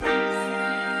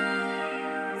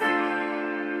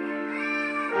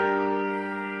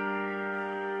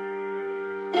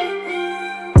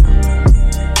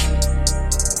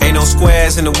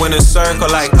squares in the winner's circle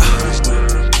like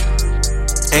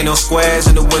ain't no squares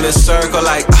in the winner's circle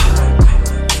like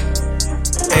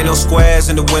ain't no squares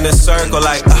in the winner's circle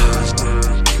like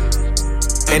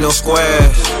ain't no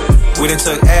squares. We done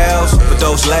took L's, but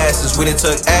those lessons. We done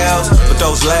took L's, but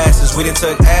those lessons. We done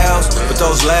took L's, but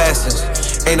those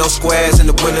lessons. Ain't no squares in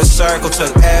the winner's circle.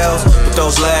 Took L's, but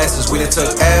those lessons. We done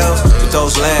took L's, but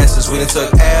those lessons. We done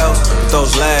took L's, but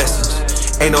those lessons.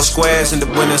 Ain't no squares in the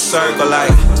winner's circle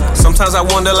like. Sometimes I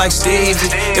wonder like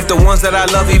Stevie, if the ones that I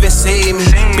love even see me.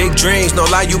 Big dreams, no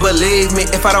lie, you believe me.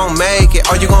 If I don't make it,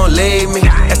 are you gon' leave me?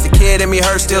 That's the kid in me,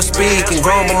 hurt still speaking.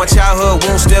 Grown but my childhood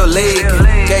wound still leaking.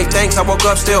 Gave thanks, I woke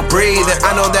up still breathing.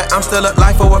 I know that I'm still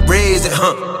alive for a reason,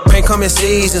 Pain come in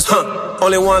seasons,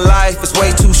 Only one life is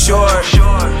way too short.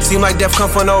 Seem like death come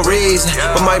for no reason,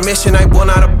 but my mission I will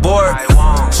not abort.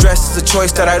 Stress is a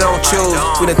choice that I don't choose.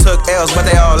 We done took L's, but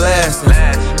they all lessons.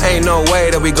 Ain't no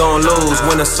way that we gon' lose.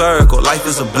 Win a circle, life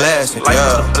is a blessing,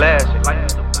 yeah.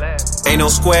 Ain't no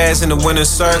squares in the winner's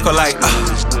circle like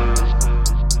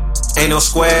ain't no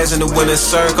squares in the winner's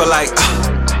circle like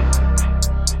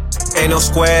ain't no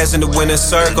squares in the winner's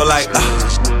circle like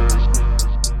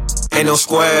ain't no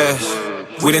squares.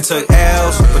 We done took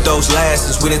L's, but those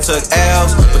lessons. We done took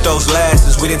L's, but those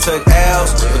lessons. We done took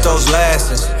L's, but those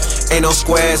lessons. Ain't no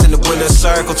squares in the winner's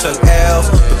circle. Took L's,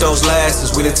 but those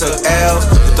lessons. We done took L's,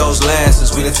 but those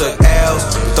lessons. We done took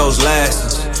L's, but those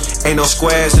lessons. Ain't no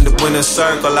squares in the winner's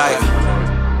circle like.